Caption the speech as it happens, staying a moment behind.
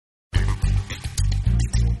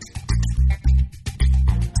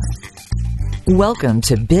Welcome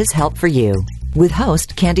to Biz Help for You with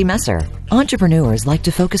host Candy Messer. Entrepreneurs like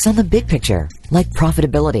to focus on the big picture, like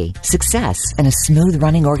profitability, success, and a smooth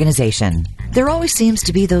running organization. There always seems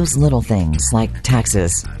to be those little things like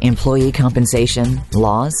taxes, employee compensation,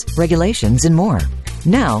 laws, regulations, and more.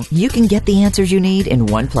 Now you can get the answers you need in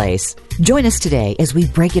one place. Join us today as we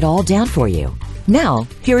break it all down for you. Now,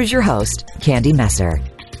 here is your host, Candy Messer.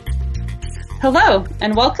 Hello,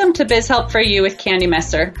 and welcome to Biz Help for You with Candy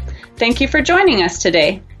Messer. Thank you for joining us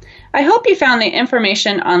today. I hope you found the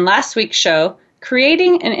information on last week's show,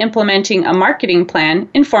 Creating and Implementing a Marketing Plan,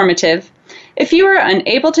 informative. If you were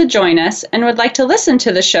unable to join us and would like to listen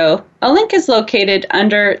to the show, a link is located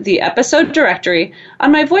under the episode directory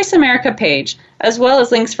on my Voice America page, as well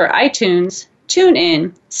as links for iTunes,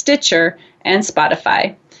 TuneIn, Stitcher, and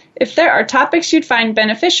Spotify. If there are topics you'd find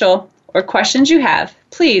beneficial or questions you have,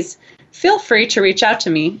 please feel free to reach out to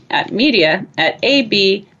me at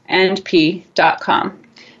media@abandp.com.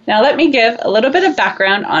 Now let me give a little bit of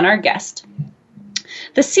background on our guest.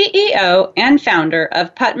 The CEO and founder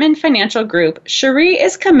of Putman Financial Group, Cherie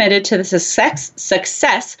is committed to the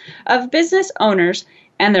success of business owners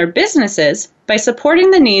and their businesses by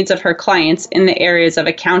supporting the needs of her clients in the areas of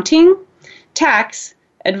accounting, tax,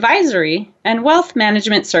 advisory, and wealth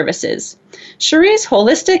management services. Cherie's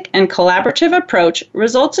holistic and collaborative approach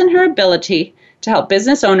results in her ability to help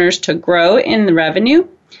business owners to grow in the revenue,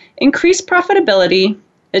 increase profitability,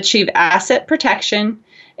 achieve asset protection,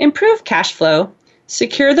 improve cash flow,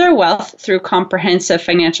 secure their wealth through comprehensive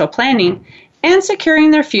financial planning, and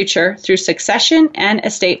securing their future through succession and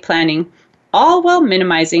estate planning, all while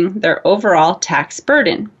minimizing their overall tax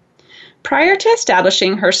burden. Prior to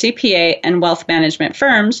establishing her CPA and wealth management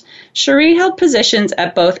firms, Cherie held positions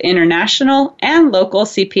at both international and local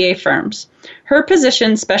CPA firms. Her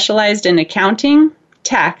positions specialized in accounting,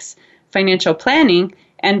 tax, financial planning,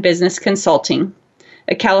 and business consulting.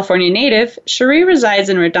 A California native, Cherie resides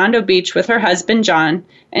in Redondo Beach with her husband, John,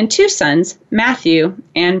 and two sons, Matthew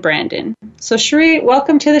and Brandon. So, Cherie,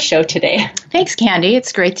 welcome to the show today. Thanks, Candy.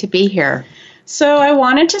 It's great to be here. So I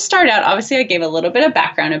wanted to start out, obviously I gave a little bit of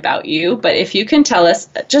background about you, but if you can tell us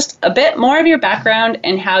just a bit more of your background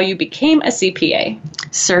and how you became a CPA.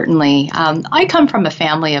 Certainly. I come from a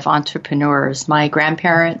family of entrepreneurs. My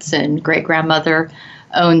grandparents and great-grandmother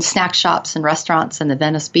owned snack shops and restaurants in the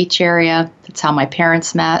Venice Beach area. That's how my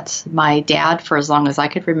parents met. My dad, for as long as I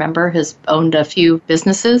could remember, has owned a few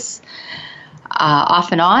businesses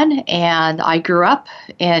off and on, and I grew up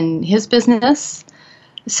in his business.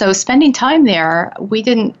 So spending time there, we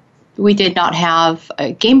did not have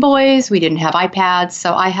Game Boys, we didn't have iPads,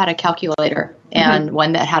 so I had a calculator and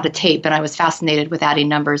one that had a tape, and I was fascinated with adding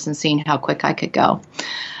numbers and seeing how quick I could go.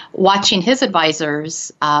 Watching his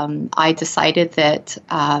advisors, I decided that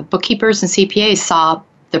bookkeepers and CPAs saw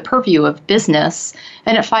the purview of business,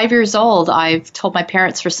 and at 5 years old, I told my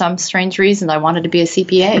parents for some strange reason I wanted to be a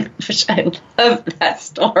CPA. Which I love that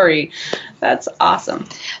story. That's awesome.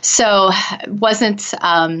 So it wasn't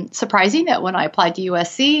surprising that when I applied to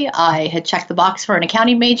USC, I had checked the box for an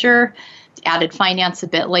accounting major, added finance a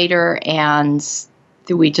bit later, and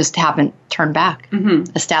we just haven't turned back.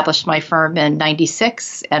 Established my firm in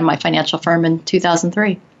 96 and my financial firm in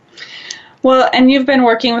 2003. Well, and you've been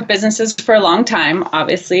working with businesses for a long time,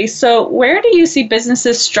 obviously. So where do you see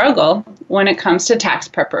businesses struggle when it comes to tax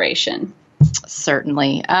preparation?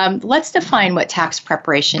 Certainly. Let's define what tax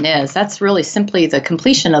preparation is. That's really simply the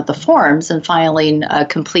completion of the forms and filing a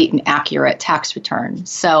complete and accurate tax return.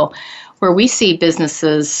 So where we see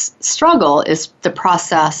businesses struggle is the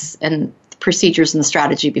process and procedures and the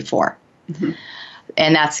strategy before.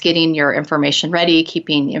 And that's getting your information ready,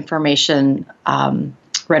 keeping information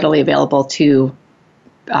readily available to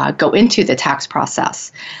go into the tax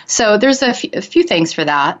process. So there's a few things for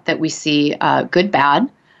that we see, good, bad.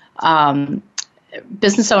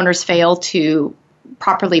 Business owners fail to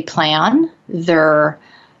properly plan their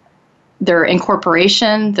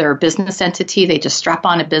incorporation, their business entity. They just strap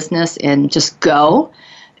on a business and just go.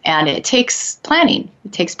 And it takes planning.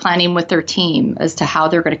 It takes planning with their team as to how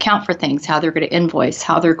they're going to account for things, how they're going to invoice,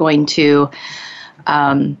 how they're going to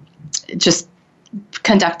just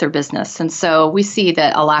conduct their business. And so we see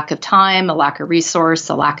that a lack of time, a lack of resource,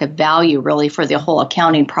 a lack of value really for the whole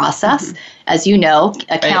accounting process. As you know,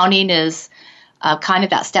 accounting is kind of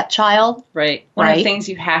that stepchild. Right. One of the things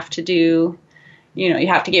you have to do, you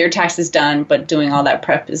have to get your taxes done, but doing all that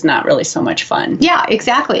prep is not really so much fun. Yeah,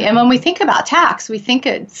 exactly. And when we think about tax, we think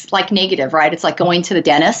it's like negative, right? It's like going to the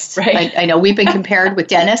dentist. Right. I know we've been compared with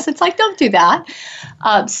dentists. It's like, don't do that.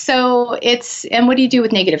 And what do you do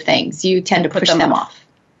with negative things? You tend to push them off.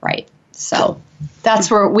 Right. So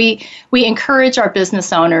That's where we encourage our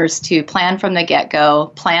business owners to plan from the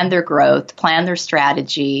get-go, plan their growth, plan their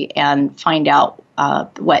strategy, and find out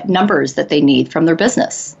what numbers that they need from their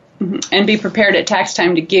business. Mm-hmm. And be prepared at tax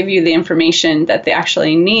time to give you the information that they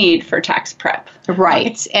actually need for tax prep.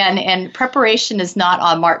 Right. And preparation is not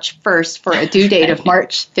on March 1st for a due date of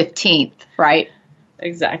March 15th, right?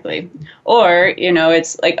 Exactly. Or,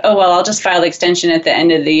 it's like, oh, well, I'll just file the extension at the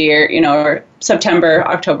end of the year, or September,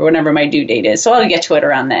 October, whenever my due date is. So I'll get to it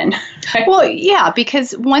around then. Well, yeah,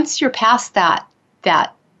 because once you're past that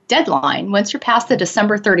deadline, once you're past the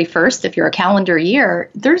December 31st, if you're a calendar year,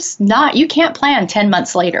 you can't plan 10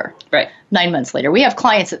 months later. Right. 9 months later. We have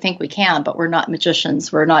clients that think we can, but we're not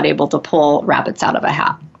magicians. We're not able to pull rabbits out of a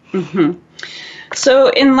hat. Mm-hmm. So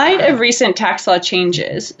in light of recent tax law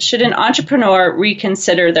changes, should an entrepreneur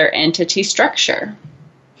reconsider their entity structure?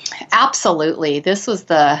 Absolutely. This was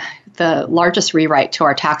the largest rewrite to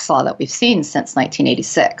our tax law that we've seen since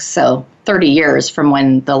 1986, so 30 years from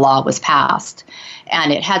when the law was passed.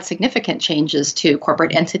 And it had significant changes to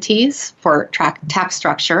corporate entities for tax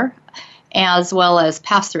structure, as well as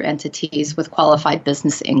pass-through entities with qualified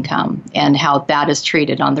business income and how that is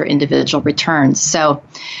treated on their individual returns. So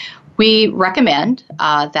we recommend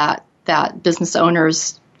that business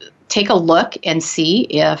owners take a look and see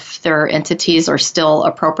if their entities are still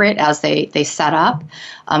appropriate as they set up.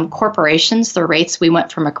 Corporations, the rates, we went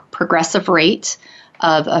from a progressive rate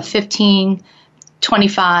of a 15,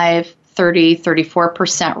 25, 30,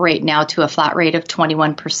 34% rate now to a flat rate of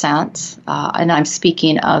 21%. And I'm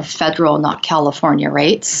speaking of federal, not California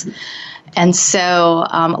rates. And so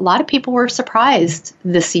a lot of people were surprised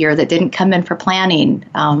this year that didn't come in for planning.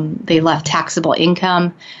 They left taxable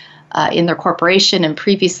income in their corporation, and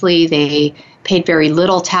previously they paid very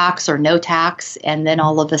little tax or no tax, and then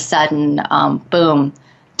all of a sudden, boom,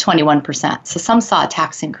 21%. So some saw a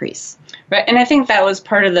tax increase. Right, and I think that was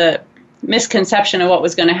part of the misconception of what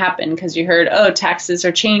was going to happen, because you heard, oh, taxes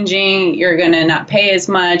are changing, you're going to not pay as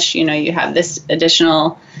much, you have this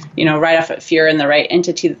additional, right off if you're in the right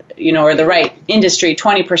entity, or the right industry,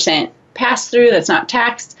 20% pass through that's not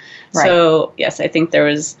taxed. Right. So, yes, I think there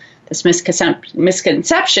was this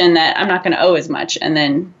misconception that I'm not going to owe as much, and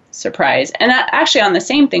then surprise. And actually on the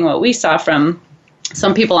same thing, what we saw from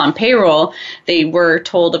some people on payroll, they were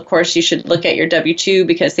told, of course, you should look at your W-2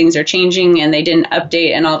 because things are changing, and they didn't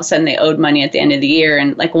update, and all of a sudden they owed money at the end of the year.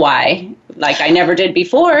 And why? I never did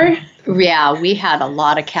before. Yeah, we had a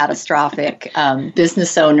lot of catastrophic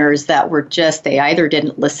business owners that were they either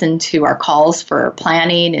didn't listen to our calls for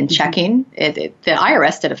planning and checking. The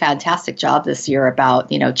IRS did a fantastic job this year about,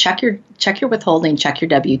 check your withholding, check your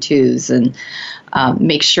W-2s, and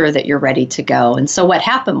make sure that you're ready to go. And so what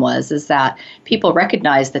happened is that people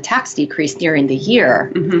recognized the tax decrease during the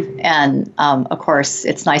year. Mm-hmm. And, of course,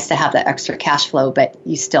 it's nice to have that extra cash flow, but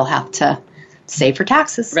you still have to save for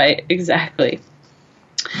taxes. Right, exactly.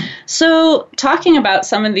 So talking about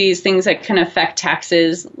some of these things that can affect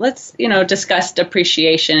taxes, let's, discuss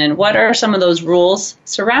depreciation and what are some of those rules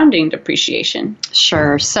surrounding depreciation.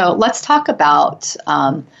 Sure. So let's talk about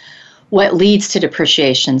what leads to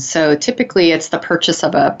depreciation. So typically it's the purchase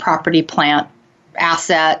of a property, plant,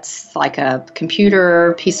 assets like a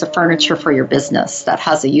computer, piece of furniture for your business that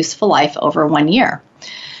has a useful life over 1 year.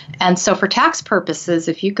 And so for tax purposes,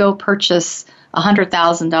 if you go purchase a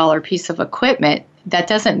 $100,000 piece of equipment, that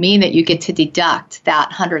doesn't mean that you get to deduct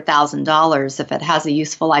that $100,000. If it has a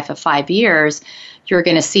useful life of 5 years, you're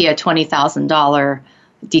going to see a $20,000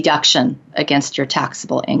 deduction against your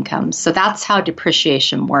taxable income. So that's how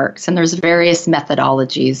depreciation works. And there's various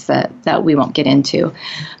methodologies that we won't get into.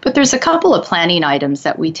 But there's a couple of planning items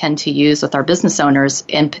that we tend to use with our business owners,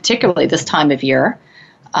 and particularly this time of year.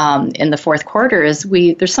 In the fourth quarter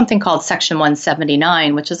there's something called Section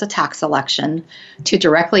 179, which is a tax election to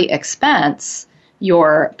directly expense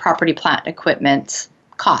your property, plant, equipment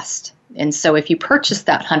cost. And so if you purchased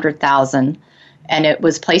that $100,000 and it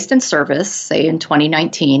was placed in service, say in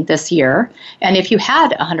 2019, this year, and if you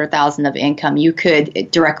had $100,000 of income, you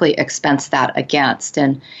could directly expense that against.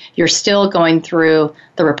 And you're still going through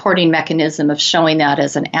the reporting mechanism of showing that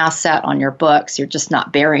as an asset on your books. You're just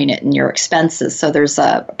not bearing it in your expenses. So there's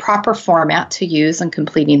a proper format to use in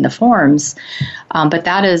completing the forms. But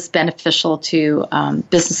that is beneficial to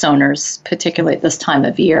business owners, particularly at this time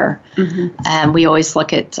of year. Mm-hmm. And we always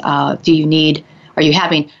look at, are you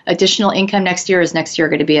having additional income next year? Is next year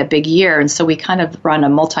going to be a big year? And so we kind of run a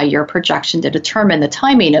multi-year projection to determine the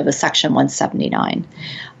timing of a Section 179.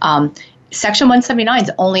 Section 179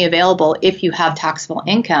 is only available if you have taxable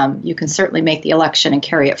income. You can certainly make the election and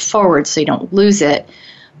carry it forward so you don't lose it.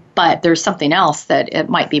 But there's something else that it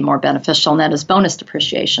might be more beneficial, and that is bonus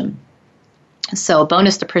depreciation. So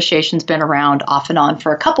bonus depreciation's been around off and on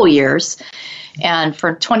for a couple years. And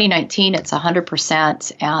for 2019, it's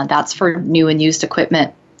 100%, and that's for new and used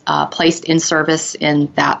equipment placed in service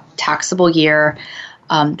in that taxable year.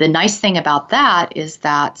 The nice thing about that is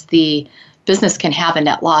that the business can have a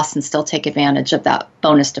net loss and still take advantage of that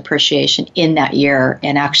bonus depreciation in that year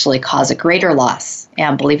and actually cause a greater loss.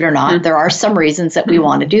 And believe it or not, there are some reasons that we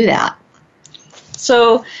want to do that.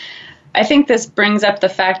 So I think this brings up the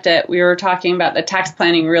fact that we were talking about the tax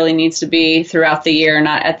planning really needs to be throughout the year,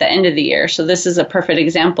 not at the end of the year. So this is a perfect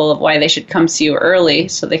example of why they should come see you early,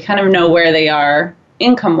 so they kind of know where they are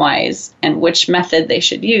income-wise and which method they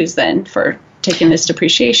should use then for taking this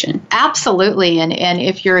depreciation. Absolutely. And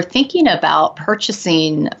if you're thinking about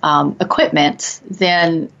purchasing equipment,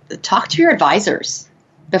 then talk to your advisors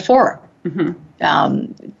before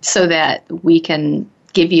so that we can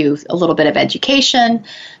give you a little bit of education,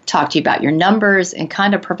 talk to you about your numbers, and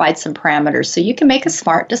kind of provide some parameters so you can make a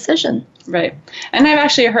smart decision. Right. And I've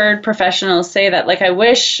actually heard professionals say that, like, I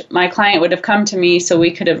wish my client would have come to me so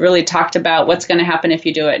we could have really talked about what's going to happen if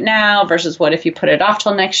you do it now versus what if you put it off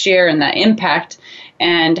till next year and that impact.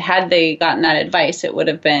 And had they gotten that advice, it would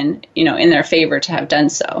have been, in their favor to have done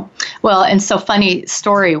so. Well, and so funny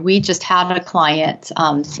story, we just had a client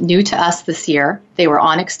new to us this year. They were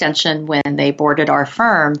on extension when they boarded our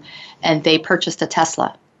firm, and they purchased a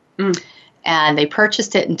Tesla. And they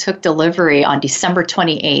purchased it and took delivery on December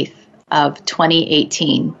 28th of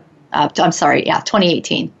 2018.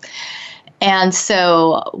 2018. And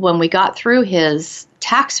so when we got through his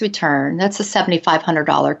tax return, that's a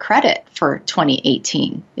 $7,500 credit for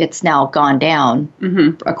 2018. It's now gone down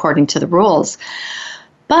according to the rules.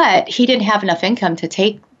 But he didn't have enough income to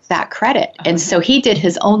take that credit. And so he did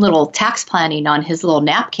his own little tax planning on his little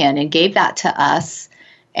napkin and gave that to us.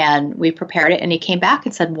 And we prepared it, and he came back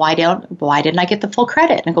and said, why didn't I get the full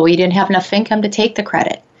credit? And I go, well, you didn't have enough income to take the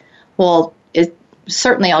credit. Well,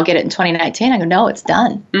 certainly I'll get it in 2019. I go, no, it's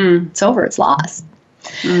done. It's over. It's lost.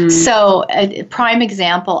 So a prime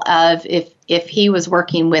example of if he was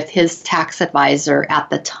working with his tax advisor at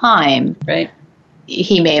the time, right,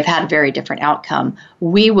 he may have had a very different outcome.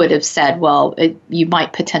 We would have said, well, you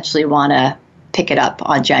might potentially want to pick it up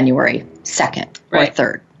on January 2nd or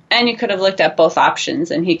 3rd. And you could have looked at both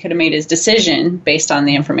options, and he could have made his decision based on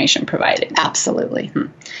the information provided. Absolutely.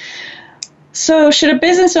 So should a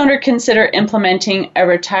business owner consider implementing a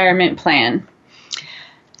retirement plan?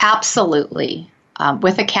 Absolutely,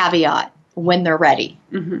 with a caveat, when they're ready.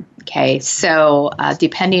 Okay, so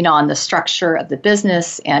depending on the structure of the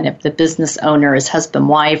business and if the business owner is husband,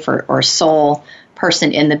 wife, or sole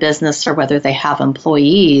person in the business, or whether they have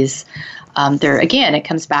employees, again, it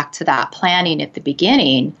comes back to that planning at the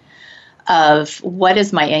beginning of what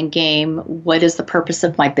is my end game, what is the purpose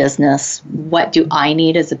of my business, what do I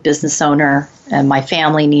need as a business owner, and my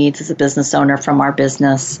family needs as a business owner from our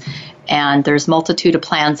business. And there's multitude of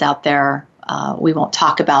plans out there. We won't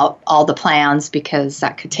talk about all the plans because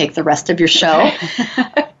that could take the rest of your show.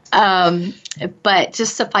 But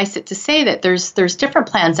just suffice it to say that there's different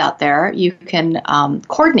plans out there. You can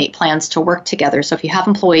coordinate plans to work together. So if you have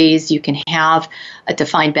employees, you can have a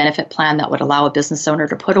defined benefit plan that would allow a business owner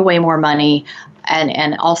to put away more money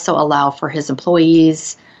and also allow for his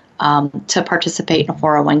employees to participate in a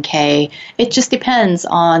 401k. It just depends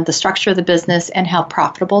on the structure of the business and how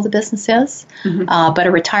profitable the business is. But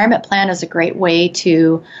a retirement plan is a great way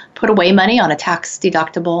to put away money on a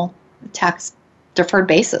tax-deductible, tax-deferred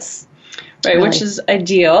basis. Right, really. Which is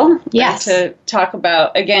ideal. Yes. To talk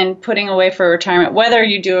about, again, putting away for retirement, whether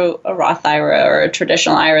you do a Roth IRA or a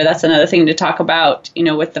traditional IRA, that's another thing to talk about,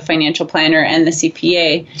 with the financial planner and the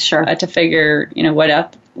CPA. Sure. To figure,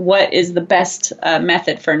 what is the best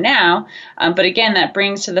method for now. But again, that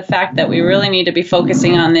brings to the fact that we really need to be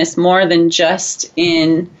focusing on this more than just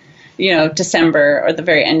in, December or the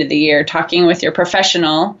very end of the year, talking with your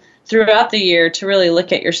professional throughout the year to really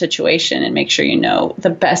look at your situation and make sure you know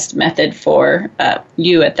the best method for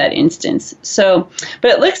you at that instance. So,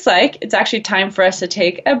 but it looks like it's actually time for us to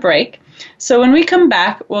take a break. So when we come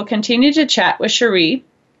back, we'll continue to chat with Cherie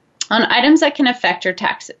on items that can affect your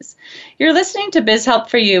taxes. You're listening to Biz Help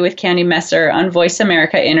for You with Candy Messer on Voice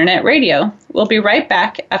America Internet Radio. We'll be right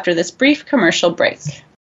back after this brief commercial break.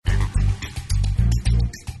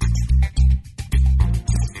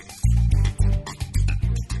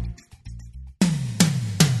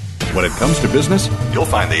 When it comes to business, you'll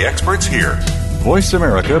find the experts here. Voice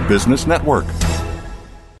America Business Network.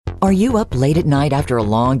 Are you up late at night after a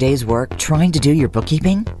long day's work trying to do your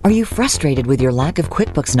bookkeeping? Are you frustrated with your lack of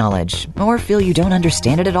QuickBooks knowledge or feel you don't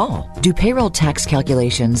understand it at all? Do payroll tax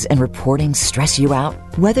calculations and reporting stress you out?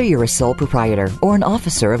 Whether you're a sole proprietor or an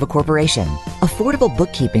officer of a corporation, Affordable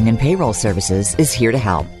Bookkeeping and Payroll Services is here to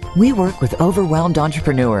help. We work with overwhelmed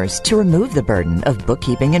entrepreneurs to remove the burden of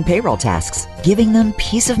bookkeeping and payroll tasks, giving them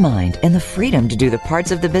peace of mind and the freedom to do the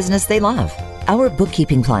parts of the business they love. Our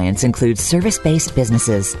bookkeeping clients include service-based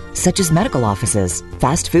businesses such as medical offices,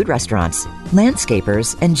 fast food restaurants,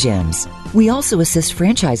 landscapers, and gyms. We also assist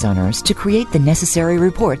franchise owners to create the necessary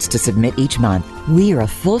reports to submit each month. We are a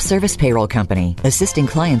full-service payroll company, assisting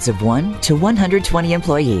clients of 1 to 120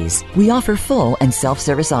 employees. We offer full and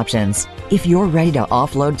self-service options. If you're ready to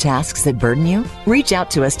offload tasks that burden you, reach out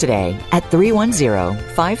to us today at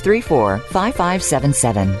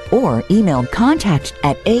 310-534-5577 or email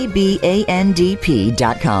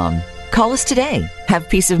contact@abandp.com. Call us today. Have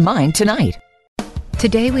peace of mind tonight.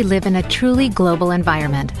 Today we live in a truly global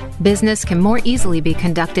environment. Business can more easily be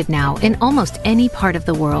conducted now in almost any part of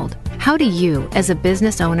the world. How do you, as a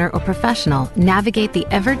business owner or professional, navigate the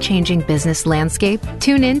ever-changing business landscape?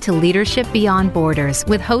 Tune in to Leadership Beyond Borders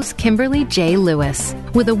with host Kimberly J. Lewis.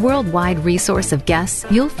 With a worldwide resource of guests,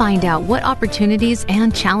 you'll find out what opportunities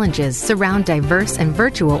and challenges surround diverse and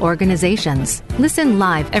virtual organizations. Listen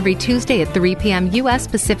live every Tuesday at 3 p.m. U.S.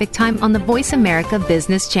 Pacific Time on the Voice America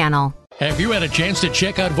Business Channel. Have you had a chance to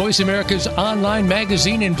check out Voice America's online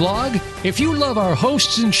magazine and blog? If you love our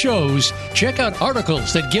hosts and shows, check out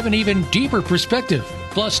articles that give an even deeper perspective,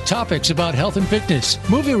 plus topics about health and fitness,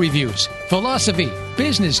 movie reviews, philosophy,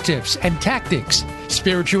 business tips and tactics,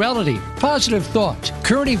 spirituality, positive thought,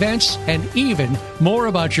 current events, and even more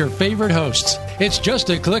about your favorite hosts. It's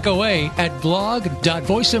just a click away at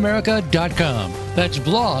blog.voiceamerica.com. That's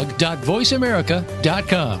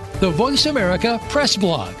blog.voiceamerica.com. The Voice America Press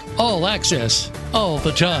Blog. All access, all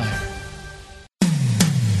the time.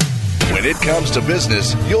 When it comes to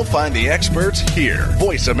business, you'll find the experts here.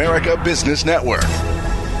 Voice America Business Network.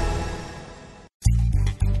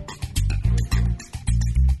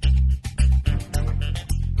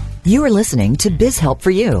 You are listening to Biz Help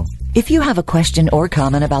for You. If you have a question or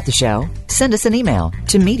comment about the show, send us an email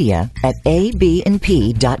to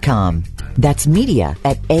media@abandp.com. That's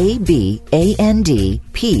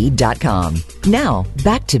media@abandp.com. Now,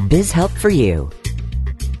 back to Biz Help for You.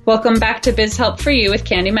 Welcome back to Biz Help for You with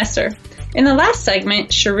Candy Messer. In the last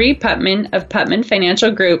segment, Cherie Putman of Putman Financial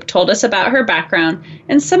Group told us about her background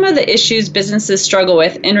and some of the issues businesses struggle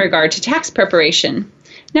with in regard to tax preparation.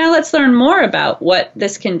 Now let's learn more about what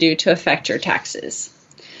this can do to affect your taxes.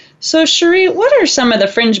 So Cherie, what are some of the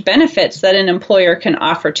fringe benefits that an employer can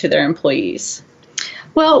offer to their employees?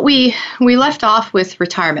 Well, we left off with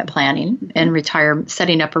retirement planning and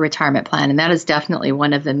setting up a retirement plan, and that is definitely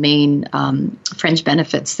one of the main fringe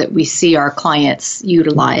benefits that we see our clients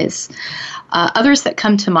utilize. Others that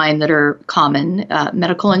come to mind that are common,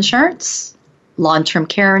 medical insurance, long-term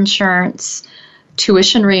care insurance,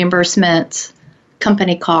 tuition reimbursement,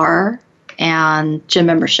 company car, and gym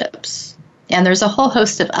memberships. And there's a whole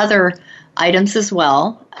host of other items as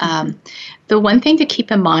well. The one thing to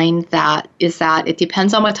keep in mind is that it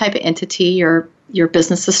depends on what type of entity your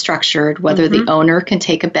business is structured, whether the owner can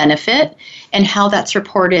take a benefit, and how that's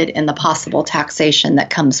reported in the possible taxation that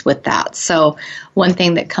comes with that. So one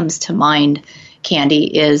thing that comes to mind,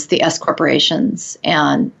 Candy, is the S corporations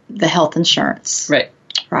and the health insurance.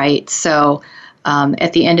 Right. So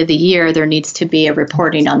at the end of the year, there needs to be a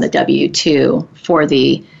reporting on the W-2 for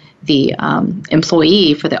the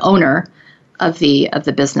employee, for the owner of the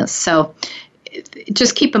business. So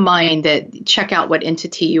just keep in mind that check out what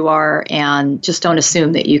entity you are and just don't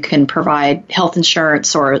assume that you can provide health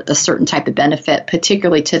insurance or a certain type of benefit,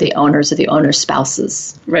 particularly to the owners or the owner's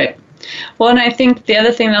spouses. Right. Well, and I think the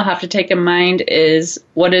other thing they'll have to take in mind is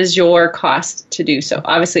what is your cost to do so.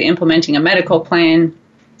 Obviously, implementing a medical plan,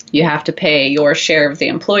 you have to pay your share of the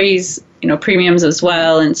employees' premiums as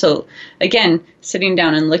well. And so, again, sitting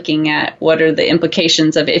down and looking at what are the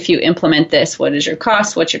implications of if you implement this, what is your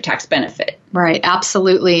cost, what's your tax benefit? Right,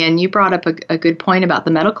 absolutely. And you brought up a good point about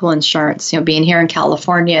the medical insurance. Being here in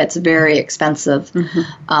California, it's very expensive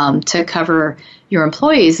to cover your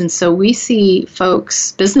employees. And so we see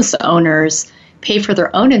folks, business owners, pay for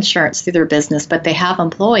their own insurance through their business, but they have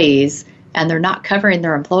employees and they're not covering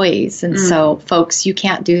their employees. And so, folks, you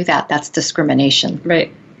can't do that. That's discrimination.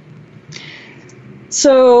 Right.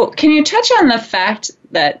 So can you touch on the fact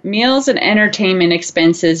that meals and entertainment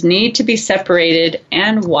expenses need to be separated,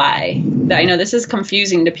 and why. I know this is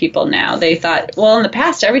confusing to people now. They thought, well, in the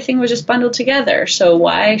past, everything was just bundled together, so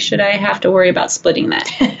why should I have to worry about splitting that?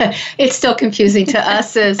 It's still confusing to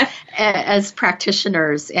us as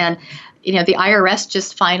practitioners. And the IRS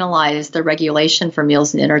just finalized the regulation for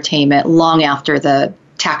meals and entertainment long after the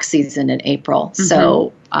tax season in April. Mm-hmm.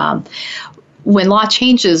 So when law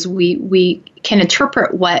changes, we can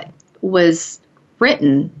interpret what was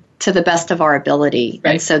written to the best of our ability.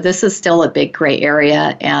 Right. And so this is still a big gray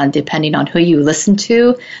area, and depending on who you listen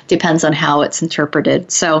to, depends on how it's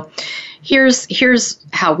interpreted. So here's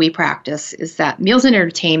how we practice, is that meals and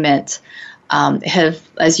entertainment have,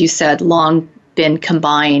 as you said, long been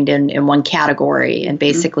combined in one category and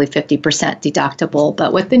basically 50% deductible.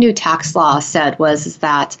 But what the new tax law said is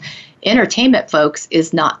that entertainment, folks,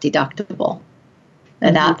 is not deductible.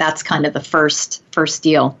 And that's kind of the first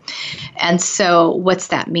deal. And so what's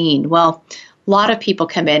that mean? Well, a lot of people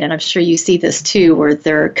come in, and I'm sure you see this too, where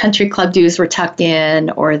their country club dues were tucked in,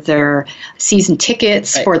 or their season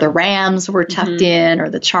tickets for the Rams were tucked in, or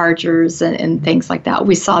the Chargers and things like that.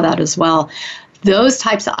 We saw that as well. Those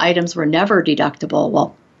types of items were never deductible.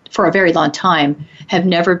 Well, for a very long time, have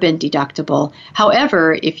never been deductible.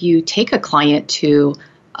 However, if you take a client to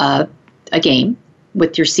a game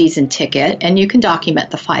with your season ticket, and you can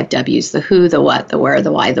document the 5 W's, the who, the what, the where, the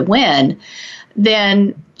why, the when,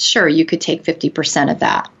 then sure, you could take 50% of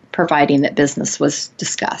that, providing that business was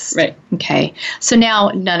discussed. Right. Okay. So now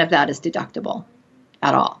none of that is deductible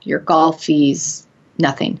at all. Your golf fees,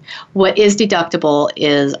 nothing. What is deductible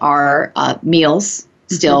is our meals,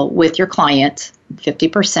 still with your client,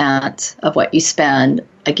 50% of what you spend,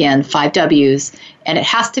 again, 5 W's, and it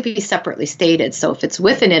has to be separately stated. So if it's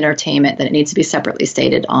with an entertainment, then it needs to be separately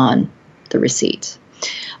stated on the receipt.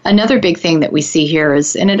 Another big thing that we see here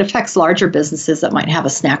is, and it affects larger businesses that might have a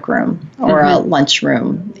snack room or a lunch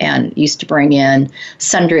room and used to bring in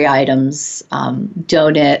sundry items,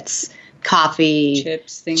 donuts, coffee,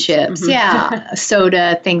 chips,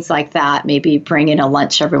 soda, things like that. Maybe bring in a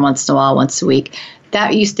lunch every once in a while, once a week.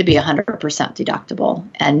 That used to be 100% deductible,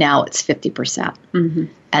 and now it's 50%.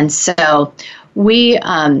 And so we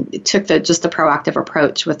took just a proactive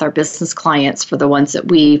approach with our business clients for the ones that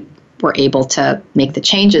we were able to make the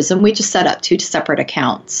changes, and we just set up 2 separate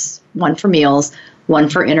accounts, one for meals, one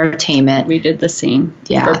for entertainment. We did the same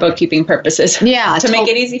for bookkeeping purposes. Yeah. To make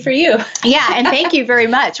it easy for you. Yeah, and thank you very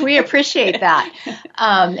much. We appreciate that.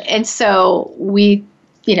 And so we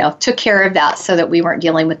took care of that so that we weren't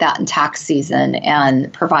dealing with that in tax season,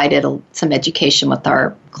 and provided some education with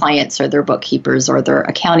our clients or their bookkeepers or their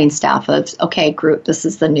accounting staff of, okay, group, this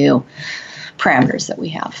is the new parameters that we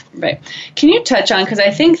have. Right. Can you touch on, because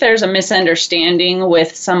I think there's a misunderstanding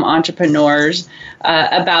with some entrepreneurs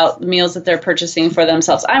about meals that they're purchasing for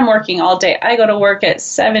themselves. I'm working all day. I go to work at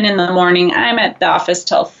 7 in the morning. I'm at the office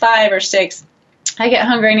till 5 or 6. I get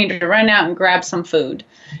hungry. I need to run out and grab some food.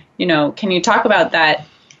 Can you talk about that?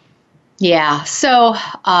 Yeah. So,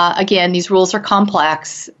 again, these rules are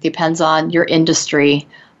complex, depends on your industry,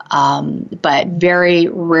 but very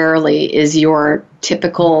rarely is your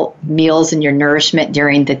typical meals and your nourishment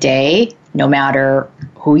during the day, no matter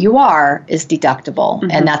who you are, is deductible.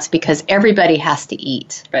 And that's because everybody has to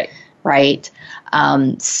eat. Right.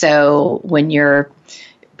 So when you're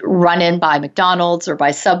run in by McDonald's or by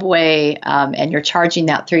Subway, and you're charging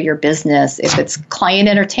that through your business, if it's client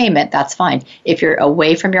entertainment, that's fine. If you're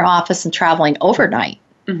away from your office and traveling overnight,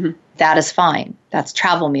 that is fine. That's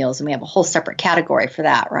travel meals, and we have a whole separate category for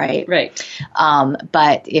that, right? Right.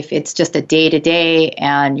 But if it's just a day-to-day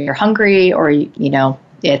and you're hungry, or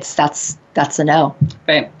that's a no.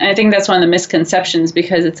 Right. And I think that's one of the misconceptions,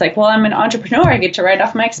 because it's like, well, I'm an entrepreneur, I get to write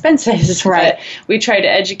off my expenses. Right. But we try to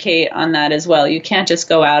educate on that as well. You can't just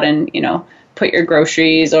go out and, put your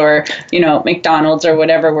groceries or, McDonald's or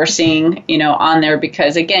whatever we're seeing, on there,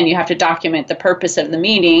 because again, you have to document the purpose of the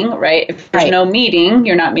meeting, right? If there's no meeting,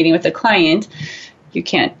 you're not meeting with the client, you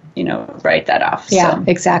can't, write that off. Yeah, so.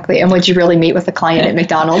 Exactly. And would you really meet with a client at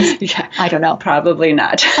McDonald's? Yeah, I don't know. Probably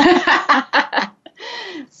not.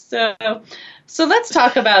 So let's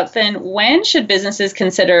talk about then, when should businesses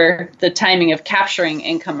consider the timing of capturing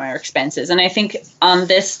income or expenses? And I think on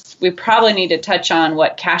this, we probably need to touch on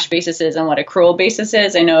what cash basis is and what accrual basis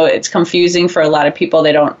is. I know it's confusing for a lot of people.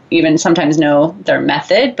 They don't even sometimes know their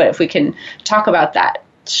method, but if we can talk about that.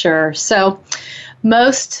 Sure. So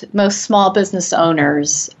most small business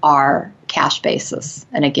owners are cash basis.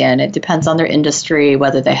 And again, it depends on their industry,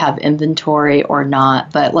 whether they have inventory or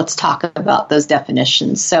not. But let's talk about those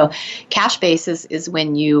definitions. So cash basis is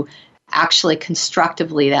when you actually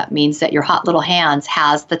constructively, that means that your hot little hands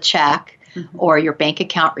has the check or your bank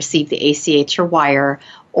account received the ACH or wire,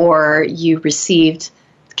 or you received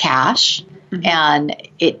cash, and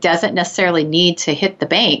it doesn't necessarily need to hit the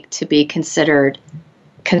bank to be considered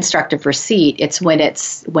constructive receipt. It's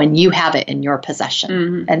when you have it in your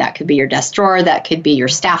possession, and that could be your desk drawer, that could be your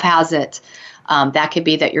staff has it, that could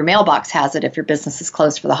be that your mailbox has it if your business is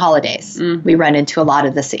closed for the holidays. We run into a lot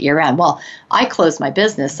of this at year end. Well, I closed my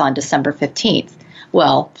business on December 15th.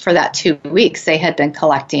 Well, for that 2 weeks, they had been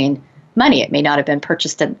collecting money. It may not have been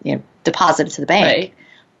purchased and deposited to the bank,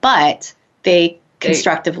 but they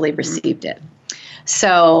constructively received it.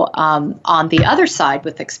 So on the other side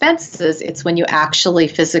with expenses, it's when you actually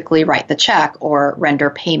physically write the check or render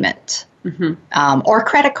payment, or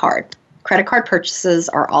credit card. Credit card purchases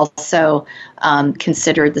are also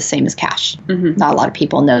considered the same as cash. Not a lot of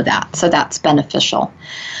people know that, so that's beneficial.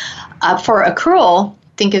 For accrual,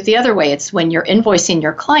 think of the other way. It's when you're invoicing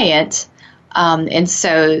your client, and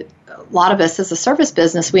so a lot of us as a service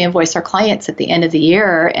business, we invoice our clients at the end of the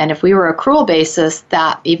year, and if we were accrual basis,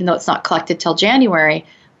 that even though it's not collected till January,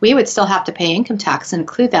 we would still have to pay income tax and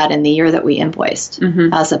include that in the year that we invoiced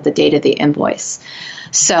as of the date of the invoice.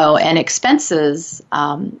 So, and expenses,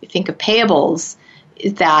 think of payables,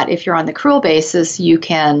 that if you're on the accrual basis, you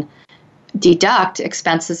can deduct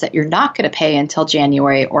expenses that you're not going to pay until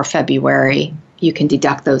January or February. You can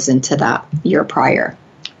deduct those into that year prior.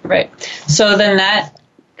 Right. So then that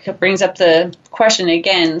brings up the question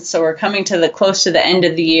again. So we're coming to close to the end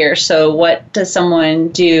of the year. So what does someone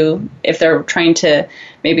do if they're trying to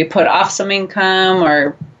maybe put off some income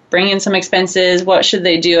or bring in some expenses? What should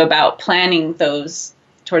they do about planning those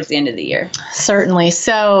towards the end of the year? Certainly.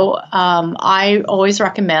 So I always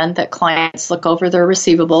recommend that clients look over their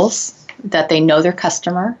receivables, that they know their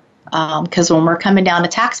customer. Because when we're coming down to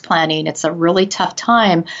tax planning, it's a really tough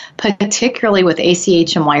time, particularly with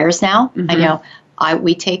ACH and wires now. I know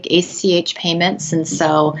we take ACH payments, and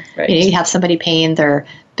so you have somebody paying their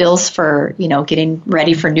bills for getting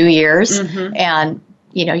ready for New Year's, and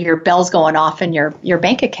your bell's going off in your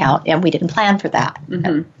bank account, and we didn't plan for that.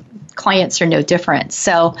 Clients are no different.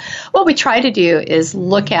 So what we try to do is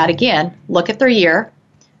look at their year,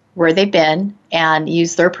 where they've been, and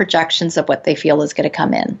use their projections of what they feel is going to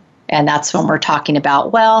come in. And that's when we're talking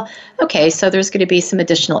about, well, okay, so there's going to be some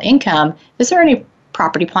additional income. Is there any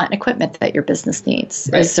property, plant, and equipment that your business needs?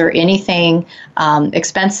 Right. Is there anything,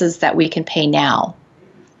 expenses that we can pay now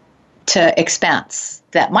to expense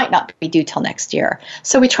that might not be due till next year?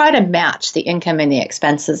 So we try to match the income and the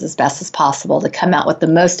expenses as best as possible to come out with the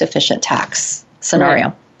most efficient tax scenario.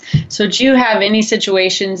 Right. So do you have any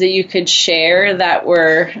situations that you could share that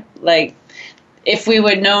were like, if we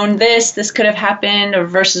would known this could have happened, or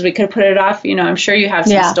versus we could have put it off? I'm sure you have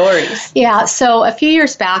some stories. Yeah. So a few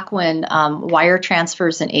years back when wire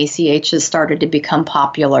transfers and ACHs started to become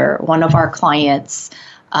popular, one of our clients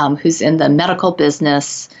who's in the medical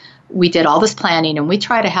business, we did all this planning, and we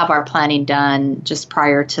try to have our planning done just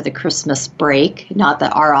prior to the Christmas break. Not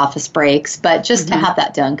that our office breaks, but just to have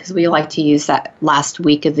that done, because we like to use that last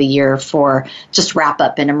week of the year for just wrap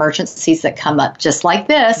up in emergencies that come up just like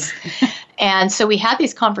this. And so we had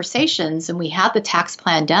these conversations, and we had the tax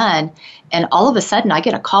plan done, and all of a sudden I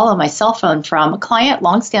get a call on my cell phone from a client,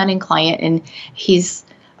 longstanding client, and he's,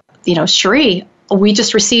 Cherie, we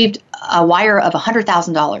just received a wire of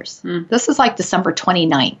 $100,000. This is like December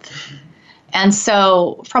 29th. And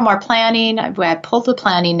so from our planning, I pulled the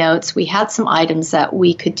planning notes. We had some items that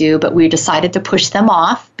we could do, but we decided to push them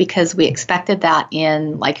off because we expected that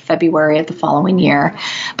in like February of the following year.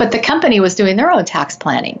 But the company was doing their own tax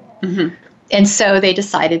planning. And so they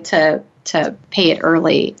decided to pay it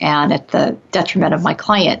early and at the detriment of my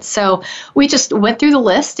client. So we just went through the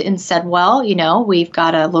list and said, well, we've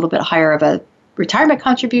got a little bit higher of a retirement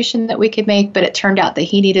contribution that we could make, but it turned out that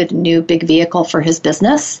he needed a new big vehicle for his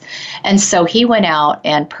business. And so he went out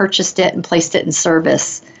and purchased it and placed it in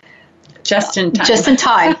service. Just in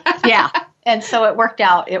time. Yeah. And so it worked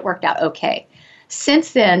out okay.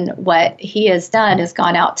 Since then, what he has done is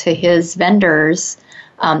gone out to his vendors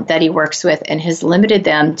that he works with and has limited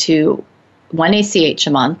them to one ACH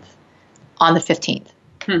a month on the 15th.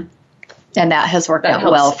 And that has worked out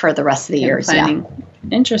well for the rest of the years. Planning.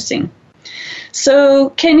 Yeah. Interesting.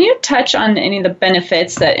 So can you touch on any of the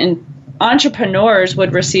benefits that entrepreneurs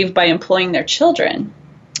would receive by employing their children?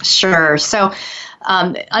 Sure. So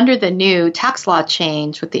under the new tax law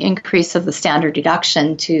change with the increase of the standard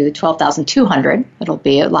deduction to $12,200, it'll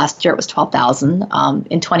be, last year it was $12,000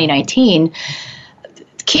 in 2019,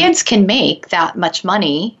 kids can make that much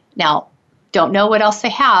money. Now, don't know what else they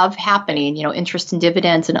have happening, interest and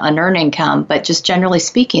dividends and unearned income, but just generally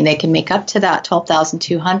speaking, they can make up to that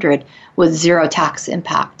 $12,200 with zero tax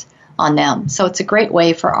impact on them. So it's a great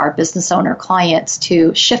way for our business owner clients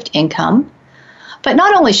to shift income, but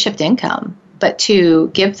not only shift income, but to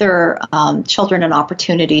give their children an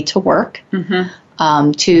opportunity to work,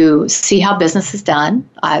 to see how business is done.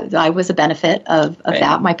 I was a benefit of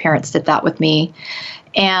that. My parents did that with me.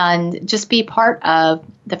 And just be part of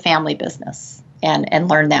the family business and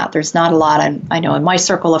learn that. There's not a lot, I know in my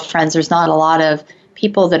circle of friends, there's not a lot of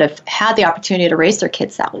people that have had the opportunity to raise their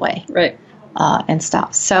kids that way. Right. And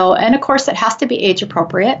stuff. So, and of course, it has to be age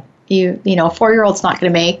appropriate. You know, a 4-year-old's not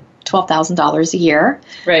going to make $12,000 a year,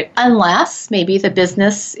 right? Unless maybe the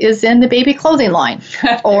business is in the baby clothing line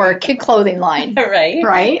or kid clothing line,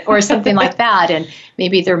 right, or something like that. And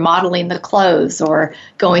maybe they're modeling the clothes or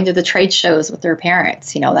going to the trade shows with their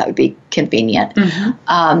parents. You know, that would be convenient.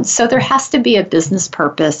 So there has to be a business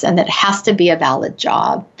purpose, and it has to be a valid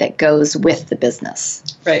job that goes with the business,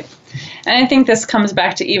 right? And I think this comes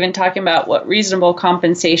back to even talking about what reasonable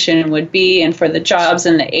compensation would be and for the jobs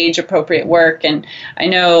and the age-appropriate work. And I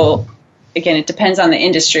know, again, it depends on the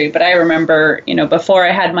industry, but I remember, you know, before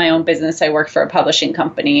I had my own business, I worked for a publishing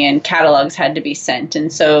company and catalogs had to be sent.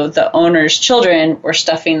 And so the owner's children were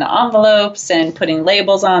stuffing the envelopes and putting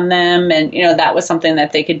labels on them. And, you know, that was something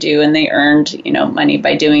that they could do, and they earned, you know, money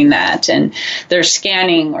by doing that. And they're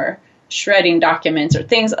scanning or shredding documents or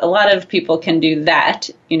things. A lot of people can do that,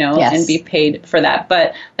 you know, and be paid for that.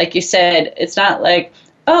 But like you said, it's not like,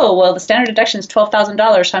 oh, well, the standard deduction is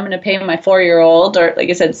 $12,000, so I'm going to pay my 4-year-old or, like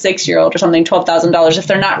I said, 6-year-old or something, $12,000 if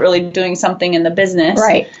they're not really doing something in the business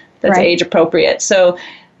that's age appropriate. So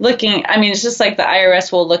it's just like the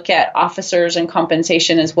IRS will look at officers and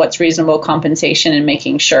compensation as what's reasonable compensation and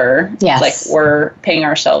making sure like we're paying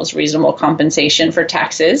ourselves reasonable compensation for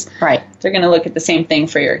taxes. Right. They're going to look at the same thing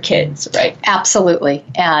for your kids, right? Absolutely.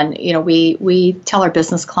 And, you know, we tell our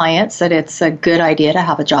business clients that it's a good idea to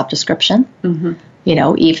have a job description. You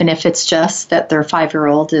know, even if it's just that their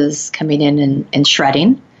 5-year-old is coming in and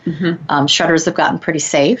shredding. Shredders have gotten pretty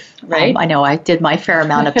safe. Right. I know I did my fair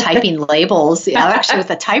amount of typing labels, actually with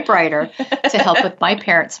a typewriter to help with my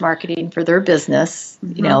parents' marketing for their business,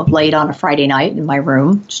 you know, late on a Friday night in my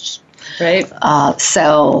room. Right.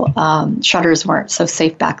 So shredders weren't so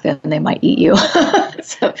safe back then. They might eat you.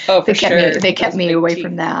 So they kept me away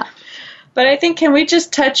from that. But I think, can we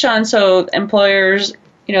just touch on, so employers,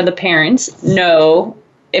 you know, the parents know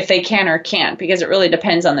if they can or can't, because it really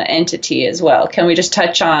depends on the entity as well. Can we just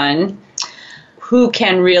touch on who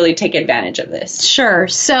can really take advantage of this? Sure.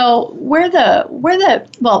 So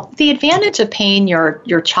the advantage of paying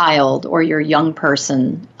your child or your young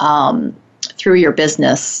person through your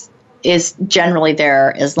business is generally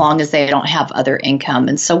there as long as they don't have other income.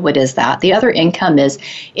 And so what is that? The other income is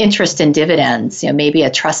interest and dividends, you know, maybe a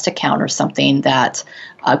trust account or something that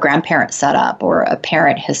a grandparent set up or a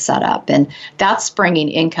parent has set up. And that's bringing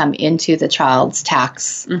income into the child's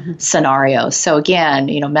tax scenario. So again,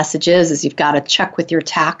 you know, message is you've got to check with your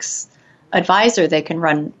tax advisor. They can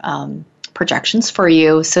run projections for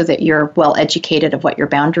you so that you're well educated of what your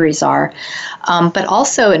boundaries are. But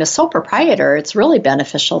also in a sole proprietor, it's really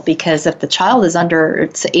beneficial because if the child is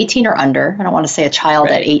it's 18 or under, I don't want to say a child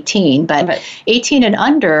at 18, but 18 and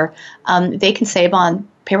under, they can save on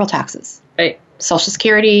payroll taxes. Right. Social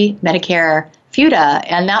Security, Medicare, FUTA,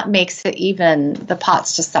 and that makes it even, the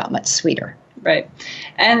pot's just that much sweeter. Right.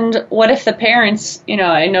 And what if the parents, you know,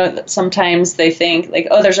 I know that sometimes they think like,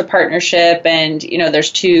 oh, there's a partnership and, you know,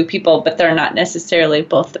 there's two people, but they're not necessarily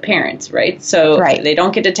both the parents, right? So they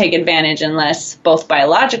don't get to take advantage unless both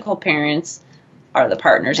biological parents are the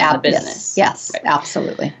partners in the business. Yes,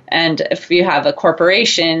 absolutely. And if you have a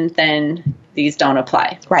corporation, then these don't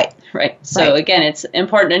apply. Right. So again, it's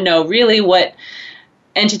important to know really what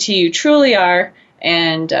entity you truly are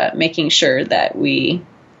and making sure that we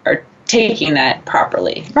are taking that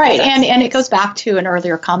properly. Right. And it goes back to an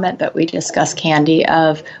earlier comment that we discussed, Candy,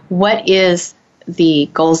 of what is the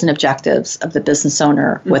goals and objectives of the business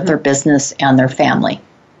owner with their business and their family.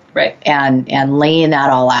 Right. And laying that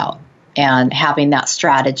all out and having that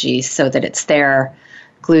strategy so that it's there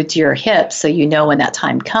glued to your hips so you know when that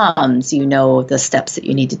time comes, you know the steps that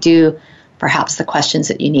you need to do, perhaps the questions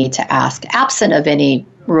that you need to ask, absent of any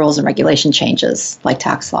rules and regulation changes like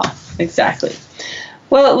tax law. Exactly.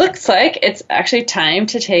 Well, it looks like it's actually time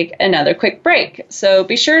to take another quick break. So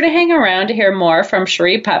be sure to hang around to hear more from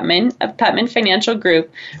Cherie Putman of Putman Financial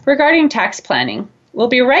Group regarding tax planning. We'll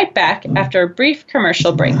be right back after a brief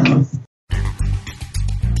commercial break.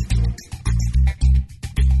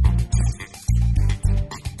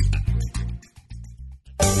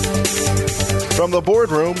 From the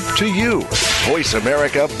boardroom to you, Voice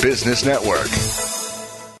America Business Network.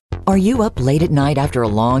 Are you up late at night after a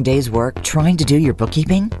long day's work trying to do your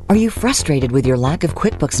bookkeeping? Are you frustrated with your lack of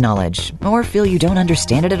QuickBooks knowledge or feel you don't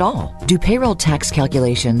understand it at all? Do payroll tax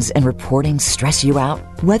calculations and reporting stress you out?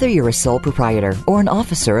 Whether you're a sole proprietor or an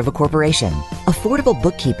officer of a corporation, Affordable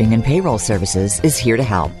Bookkeeping and Payroll Services is here to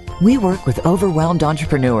help. We work with overwhelmed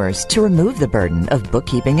entrepreneurs to remove the burden of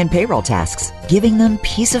bookkeeping and payroll tasks, giving them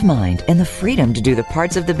peace of mind and the freedom to do the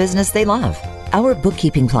parts of the business they love. Our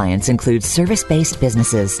bookkeeping clients include service-based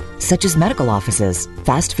businesses such as medical offices,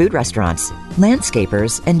 fast food restaurants,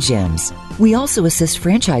 landscapers, and gyms. We also assist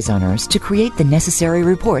franchise owners to create the necessary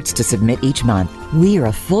reports to submit each month. We are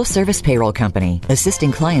a full-service payroll company,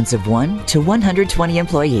 assisting clients of 1 to 120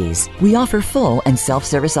 employees. We offer full and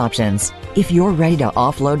self-service options. If you're ready to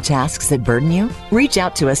offload tasks that burden you, reach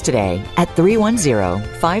out to us today at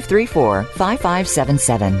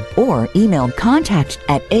 310-534-5577 or email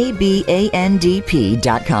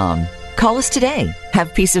contact@abandp.com. Call us today.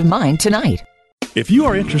 Have peace of mind tonight. If you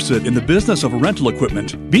are interested in the business of rental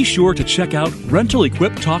equipment, be sure to check out Rental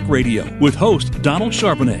Equip Talk Radio with host Donald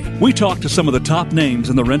Charbonnet. We talk to some of the top names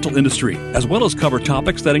in the rental industry, as well as cover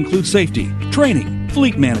topics that include safety, training,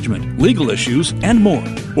 fleet management, legal issues, and more.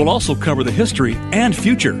 We'll also cover the history and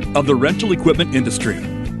future of the rental equipment industry.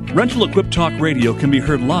 Rental Equip Talk Radio can be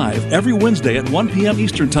heard live every Wednesday at 1 p.m.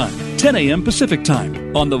 Eastern Time, 10 a.m. Pacific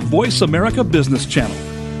Time on the Voice America Business Channel.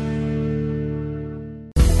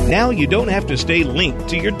 Now you don't have to stay linked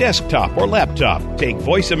to your desktop or laptop. Take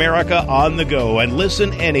Voice America on the go and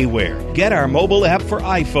listen anywhere. Get our mobile app for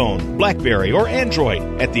iPhone, BlackBerry, or Android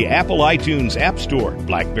at the Apple iTunes App Store,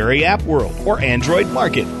 BlackBerry App World, or Android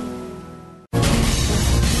Market.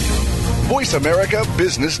 Voice America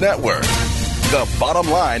Business Network, the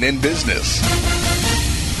bottom line in business.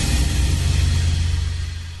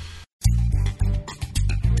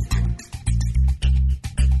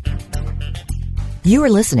 You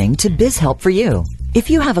are listening to Biz Help for You.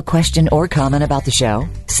 If you have a question or comment about the show,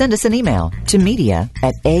 send us an email to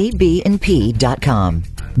media@abandp.com.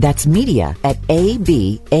 That's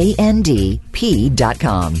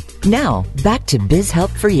media@abandp.com. Now, back to Biz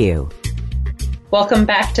Help for You. Welcome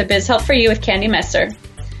back to Biz Help for You with Candy Messer.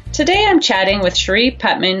 Today I'm chatting with Cherie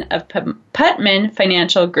Putman of Putman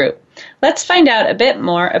Financial Group. Let's find out a bit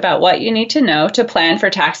more about what you need to know to plan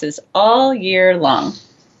for taxes all year long.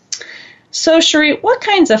 So, Cherie, what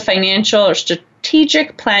kinds of financial or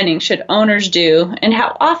strategic planning should owners do, and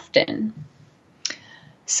how often?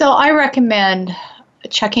 So I recommend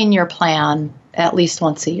checking your plan at least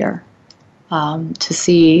once a year to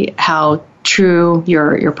see how true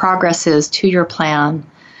your progress is to your plan,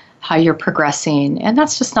 how you're progressing. And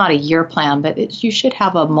that's just not a year plan, but you should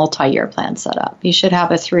have a multi-year plan set up. You should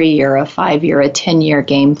have a 3-year, a 5-year, a 10-year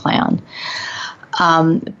game plan.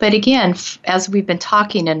 But again, as we've been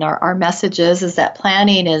talking in our messages, is that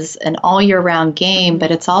planning is an all-year-round game,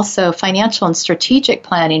 but it's also financial and strategic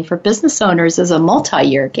planning for business owners is a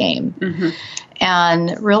multi-year game. Mm-hmm.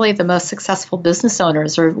 And really the most successful business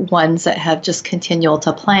owners are ones that have just continued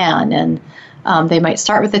to plan. And they might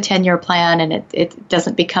start with a 10-year plan, and it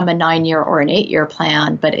doesn't become a 9-year or an 8-year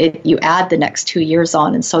plan, but you add the next 2 years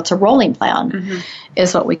on, and so it's a rolling plan, mm-hmm.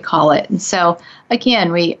 is what we call it. And so,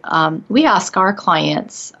 again, we ask our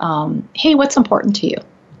clients, hey, what's important to you?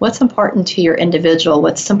 What's important to your individual?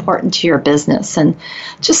 What's important to your business? And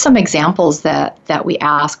just some examples that we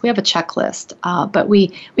ask. We have a checklist, but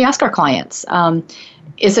we ask our clients,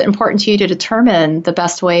 is it important to you to determine the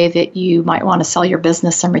best way that you might want to sell your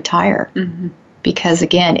business and retire? Mm-hmm. Because,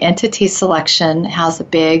 again, entity selection has a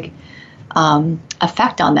big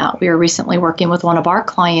effect on that. We were recently working with one of our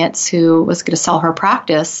clients who was going to sell her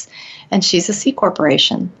practice, and she's a C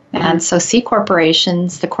corporation. Mm-hmm. And so C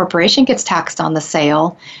corporations, the corporation gets taxed on the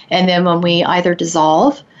sale, and then when we either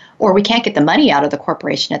dissolve or we can't get the money out of the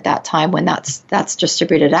corporation at that time when that's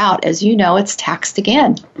distributed out, as you know, it's taxed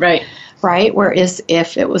again. Right. Whereas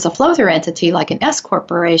if it was a flow-through entity like an S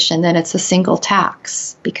corporation, then it's a single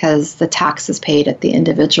tax because the tax is paid at the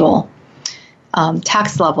individual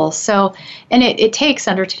tax level. So, and it takes,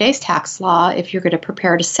 under today's tax law, if you're going to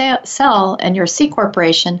prepare to sell and you're a C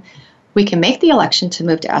corporation, we can make the election to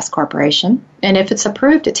move to S corporation. And if it's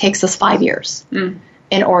approved, it takes us 5 years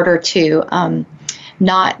in order to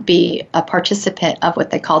not be a participant of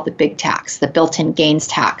what they call the big tax, the built-in gains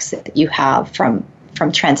tax that you have from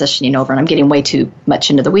transitioning over. And I'm getting way too much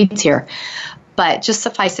into the weeds here. But just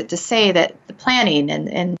suffice it to say that the planning,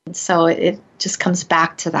 and so it just comes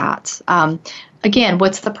back to that. Again,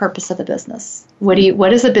 what's the purpose of the business? What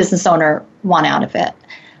does a business owner want out of it?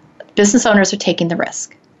 Business owners are taking the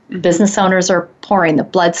risk. Mm-hmm. Business owners are pouring the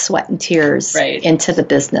blood, sweat, and tears into the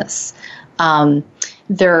business.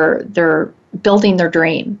 They're building their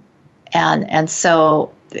dream. And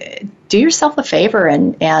so do yourself a favor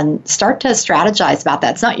and start to strategize about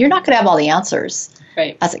that. You're not going to have all the answers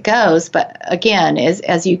as it goes, but again,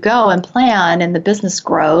 as you go and plan and the business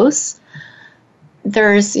grows,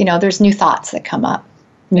 there's new thoughts that come up,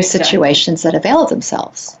 new situations that avail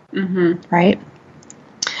themselves, right?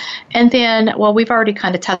 And then, well, we've already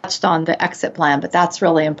kind of touched on the exit plan, but that's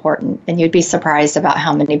really important. And you'd be surprised about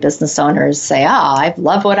how many business owners say, I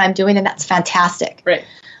love what I'm doing, and that's fantastic. Right.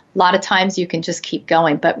 A lot of times you can just keep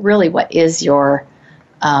going, but really, what is your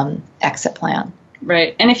exit plan?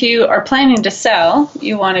 Right. And if you are planning to sell,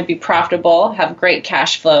 you want to be profitable, have great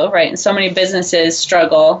cash flow, right? And so many businesses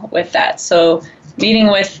struggle with that. So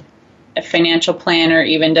meeting with a financial planner,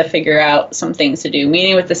 even to figure out some things to do,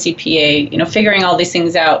 meeting with the CPA, figuring all these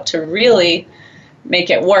things out to really make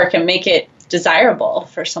it work and make it desirable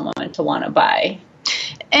for someone to want to buy.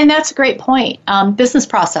 And that's a great point. Business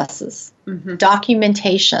processes,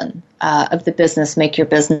 documentation of the business make your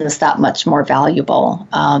business that much more valuable.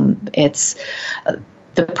 It's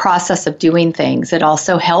the process of doing things. It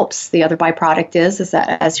also helps. The other byproduct is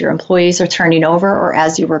that as your employees are turning over or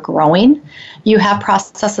as you were growing, you have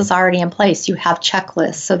processes already in place. You have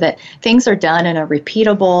checklists so that things are done in a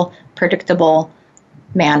repeatable, predictable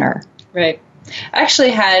manner. Right. I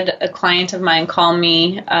actually had a client of mine call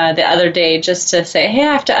me the other day just to say, hey,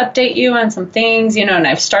 I have to update you on some things, and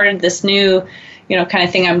I've started this new, kind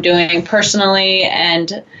of thing I'm doing personally.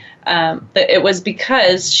 And it was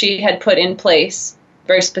because she had put in place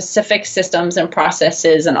very specific systems and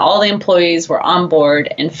processes, and all the employees were on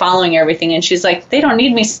board and following everything. And she's like, they don't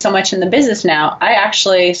need me so much in the business now. I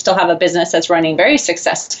actually still have a business that's running very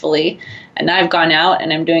successfully, and I've gone out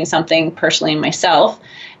and I'm doing something personally myself.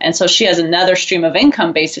 And so she has another stream of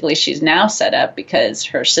income, basically, she's now set up because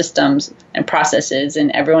her systems and processes and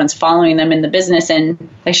everyone's following them in the business. And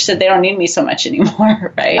like she said, they don't need me so much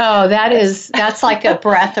anymore, right? Oh, that's like a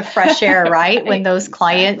breath of fresh air, right? When those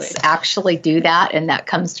clients actually do that and that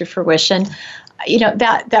comes to fruition.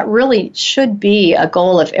 That really should be a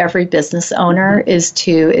goal of every business owner is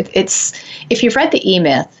it's if you've read the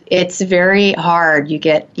E-Myth, it's very hard.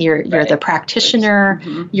 You're the practitioner,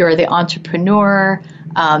 you're the entrepreneur,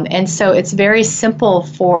 and so it's very simple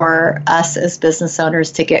for us as business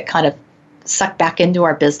owners to get kind of sucked back into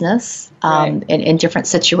our business in different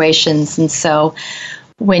situations. And so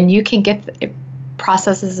when you can get the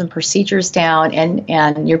processes and procedures down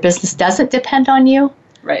and your business doesn't depend on you,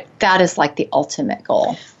 right, that is like the ultimate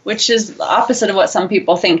goal. Which is the opposite of what some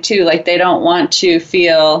people think, too. Like, they don't want to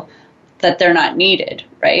feel that they're not needed,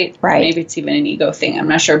 right? Right. Maybe it's even an ego thing. I'm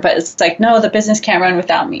not sure. But it's like, no, the business can't run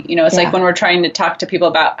without me. It's like when we're trying to talk to people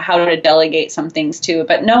about how to delegate some things, too.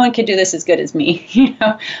 But no one can do this as good as me,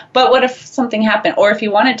 But what if something happened? Or if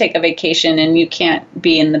you want to take a vacation and you can't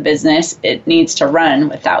be in the business, it needs to run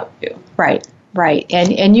without you. Right. Right.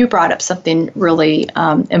 And you brought up something really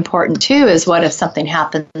important, too, is what if something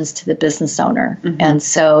happens to the business owner? And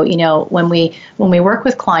so, when we work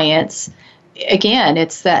with clients, again,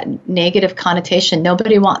 it's that negative connotation.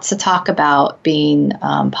 Nobody wants to talk about being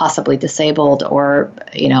possibly disabled or,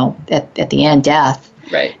 at the end, death.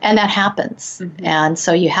 Right. And that happens. And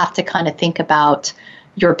so you have to kind of think about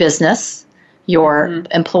your business, your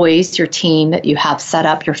employees, your team that you have set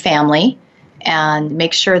up, your family, and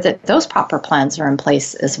make sure that those proper plans are in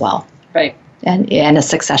place as well. Right. And a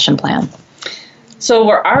succession plan. So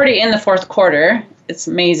we're already in the fourth quarter. It's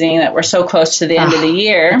amazing that we're so close to the end of the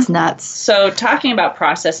year. It's nuts. So talking about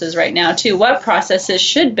processes right now, too, what processes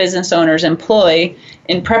should business owners employ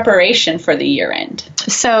in preparation for the year end?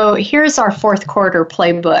 So here's our fourth quarter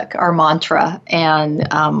playbook, our mantra, and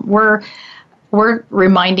we're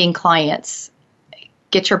reminding clients,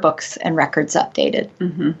 get your books and records updated.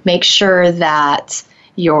 Make sure that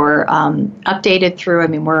you're updated through,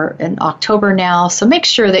 we're in October now, so make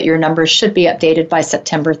sure that your numbers should be updated by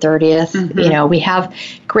September 30th. We have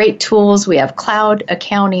great tools. We have cloud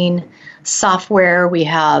accounting software. We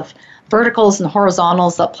have verticals and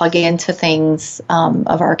horizontals that plug into things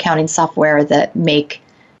of our accounting software that make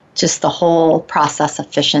just the whole process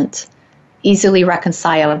efficient, easily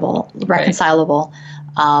reconcilable.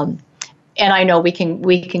 And I know we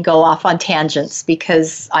can go off on tangents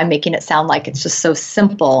because I'm making it sound like it's just so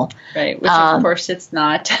simple. Right, which of course it's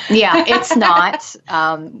not. Yeah, it's not.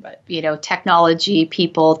 Technology,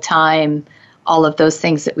 people, time, all of those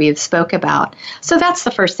things that we have spoke about. So that's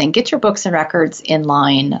the first thing. Get your books and records in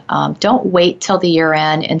line. Don't wait till the year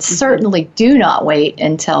end, and certainly do not wait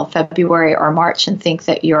until February or March and think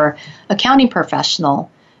that your accounting professional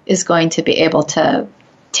is going to be able to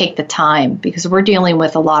take the time, because we're dealing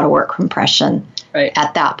with a lot of work compression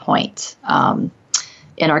at that point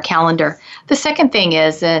in our calendar. The second thing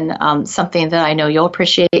is, and something that I know you'll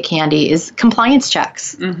appreciate, Candy, is compliance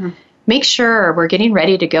checks. Make sure we're getting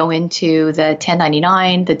ready to go into the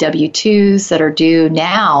 1099, the W-2s that are due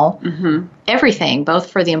now. Everything,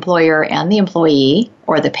 both for the employer and the employee,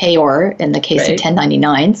 or the payor in the case of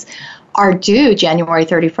 1099s, are due January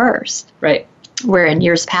 31st. Right. Where in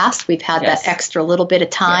years past, we've had that extra little bit of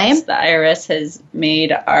time. Yes, the IRS has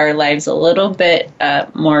made our lives a little bit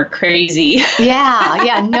more crazy.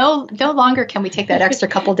 No longer can we take that extra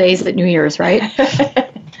couple days at New Year's, right?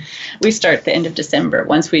 We start the end of December.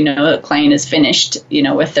 Once we know a client is finished,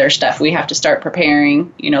 with their stuff, we have to start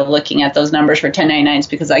preparing, looking at those numbers for 1099s,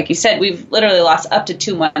 because like you said, we've literally lost up to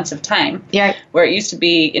 2 months of time. Yeah. Where it used to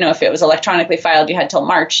be, if it was electronically filed, you had till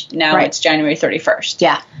March. Now it's January 31st.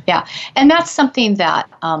 Yeah. And that's something that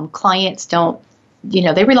clients don't,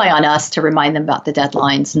 they rely on us to remind them about the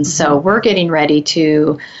deadlines. And so we're getting ready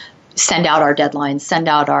to send out our deadlines, send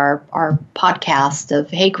out our podcast of,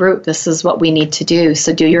 hey, group, this is what we need to do.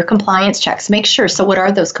 So do your compliance checks. Make sure. So what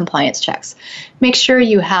are those compliance checks? Make sure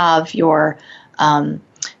you have your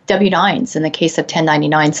W-9s in the case of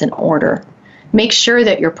 1099s in order. Make sure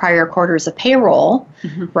that your prior quarters of payroll,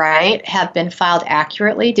 right, have been filed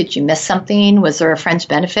accurately. Did you miss something? Was there a fringe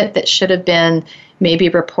benefit that should have been maybe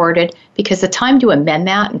reported? Because the time to amend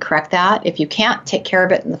that and correct that, if you can't take care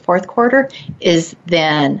of it in the fourth quarter, is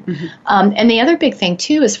then. And the other big thing,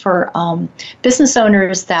 too, is for business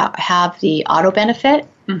owners that have the auto benefit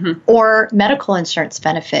or medical insurance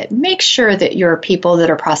benefit. Make sure that your people that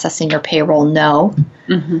are processing your payroll know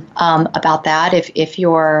about that. If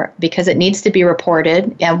you're, because it needs to be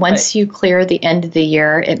reported, and once you clear the end of the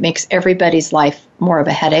year, it makes everybody's life more of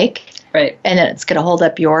a headache. Right. And it's going to hold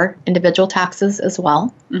up your individual taxes as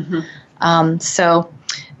well. So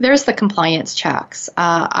there's the compliance checks.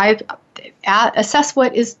 I've assess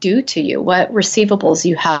what is due to you, what receivables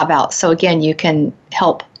you have out. So again, you can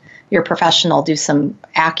help your professional do some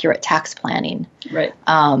accurate tax planning. Right.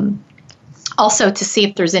 Also to see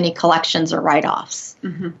if there's any collections or write-offs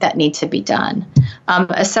that need to be done.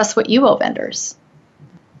 Assess what you owe vendors.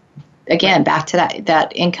 Again, back to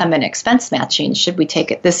that income and expense matching. Should we take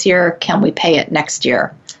it this year? Can we pay it next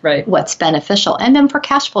year? Right. What's beneficial? And then for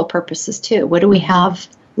cash flow purposes, too. What do we have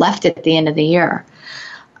left at the end of the year?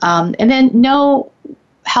 And then know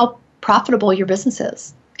how profitable your business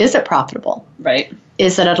is. Is it profitable? Right.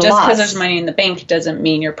 Is it at a loss? Just because there's money in the bank doesn't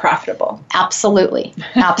mean you're profitable. Absolutely.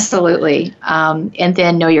 Absolutely. And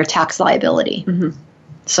then know your tax liability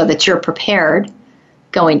so that you're prepared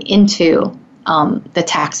going into the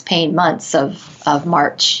tax-paying months of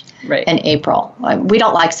March and April. We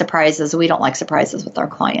don't like surprises. We don't like surprises with our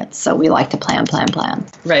clients, so we like to plan.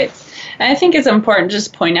 Right. And I think it's important to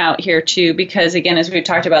just point out here, too, because, again, as we've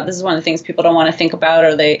talked about, this is one of the things people don't want to think about,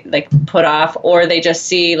 or they put off, or they just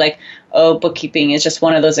see bookkeeping is just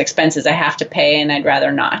one of those expenses I have to pay and I'd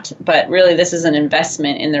rather not. But really, this is an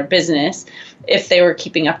investment in their business. If they were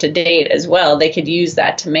keeping up to date as well, they could use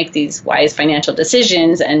that to make these wise financial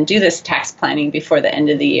decisions and do this tax planning before the end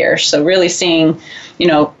of the year. So really seeing,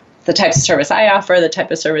 the types of service I offer, the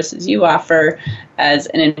type of services you offer as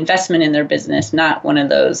an investment in their business, not one of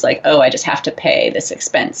those I just have to pay this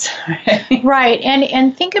expense. Right.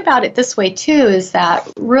 And think about it this way, too, is that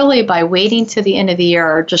really by waiting to the end of the year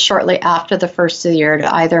or just shortly after the first of the year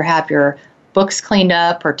to either have your books cleaned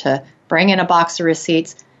up or to bring in a box of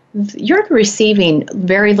receipts, you're receiving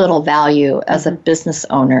very little value as a business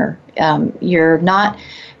owner. You're not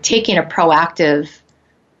taking a proactive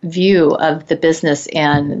view of the business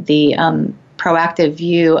and the proactive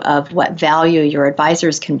view of what value your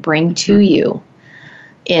advisors can bring to you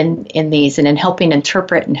in these, and in helping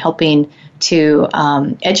interpret and helping to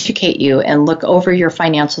educate you and look over your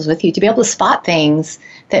financials with you to be able to spot things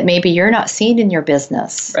that maybe you're not seeing in your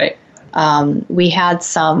business. Right. We had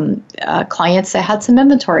some clients that had some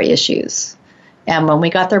inventory issues. And when we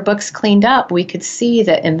got their books cleaned up, we could see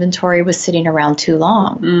that inventory was sitting around too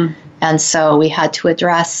long. And so we had to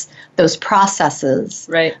address those processes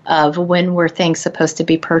of when were things supposed to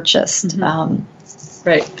be purchased. Figuring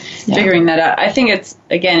that out. I think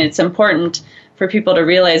it's important for people to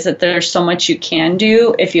realize that there's so much you can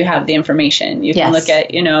do if you have the information. You can look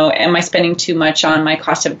at, am I spending too much on my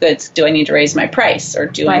cost of goods? Do I need to raise my price? Or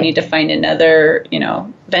do I need to find another,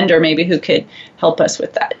 vendor maybe who could help us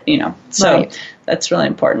with that, So that's really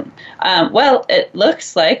important. Well, it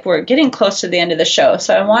looks like we're getting close to the end of the show.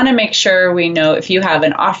 So I want to make sure we know if you have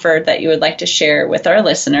an offer that you would like to share with our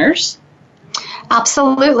listeners.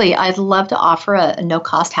 Absolutely. I'd love to offer a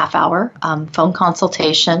no-cost half-hour phone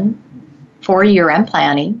consultation for year-end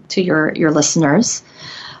planning to your listeners,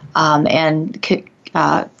 and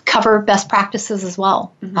cover best practices as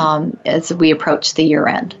well as we approach the year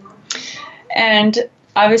end. And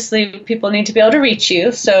obviously, people need to be able to reach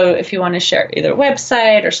you. So if you want to share either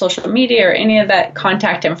website or social media or any of that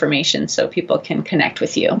contact information so people can connect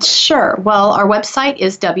with you. Sure. Well, our website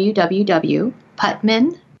is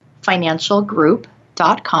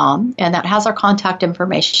www.putmanfinancialgroup.com, and that has our contact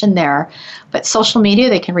information there. But social media,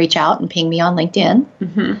 they can reach out and ping me on LinkedIn.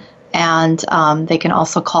 And they can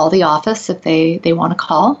also call the office if they want to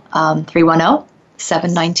call,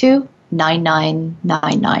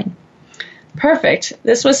 310-792-9999. Perfect.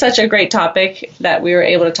 This was such a great topic that we were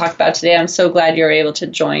able to talk about today. I'm so glad you were able to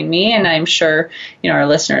join me, and I'm sure our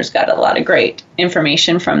listeners got a lot of great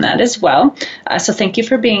information from that as well. So thank you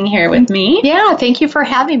for being here with me. Yeah, thank you for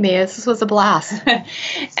having me. This was a blast.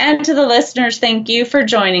 And to the listeners, thank you for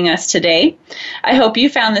joining us today. I hope you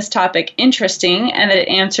found this topic interesting and that it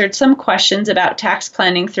answered some questions about tax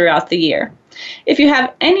planning throughout the year. If you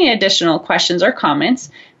have any additional questions or comments,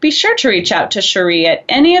 be sure to reach out to Cherie at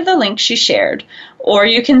any of the links she shared, or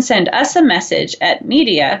you can send us a message at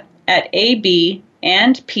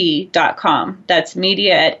media@abandp.com. That's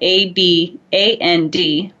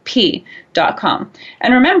media@abandp.com.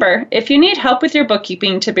 And remember, if you need help with your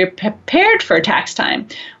bookkeeping to be prepared for tax time,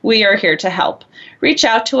 we are here to help. Reach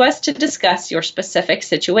out to us to discuss your specific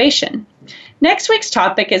situation. Next week's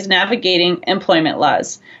topic is navigating employment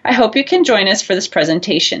laws. I hope you can join us for this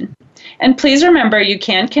presentation. And please remember you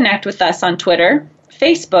can connect with us on Twitter,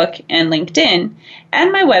 Facebook, and LinkedIn,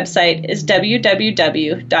 and my website is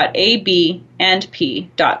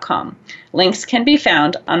www.abandp.com. Links can be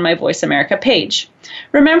found on my Voice America page.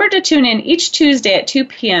 Remember to tune in each Tuesday at 2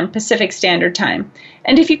 p.m. Pacific Standard Time.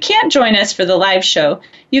 And if you can't join us for the live show,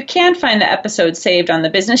 you can find the episode saved on the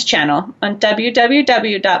Business Channel on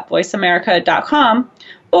www.voiceamerica.com,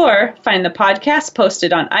 or find the podcast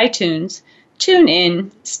posted on iTunes,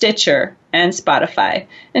 TuneIn, Stitcher, and Spotify.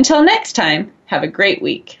 Until next time, have a great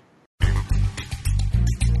week.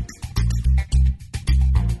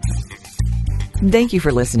 Thank you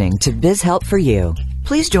for listening to Biz Help for You.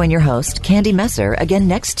 Please join your host, Candy Messer, again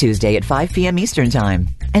next Tuesday at 5 p.m. Eastern Time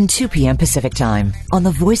and 2 p.m. Pacific Time on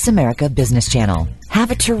the Voice America Business Channel.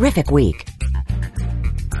 Have a terrific week.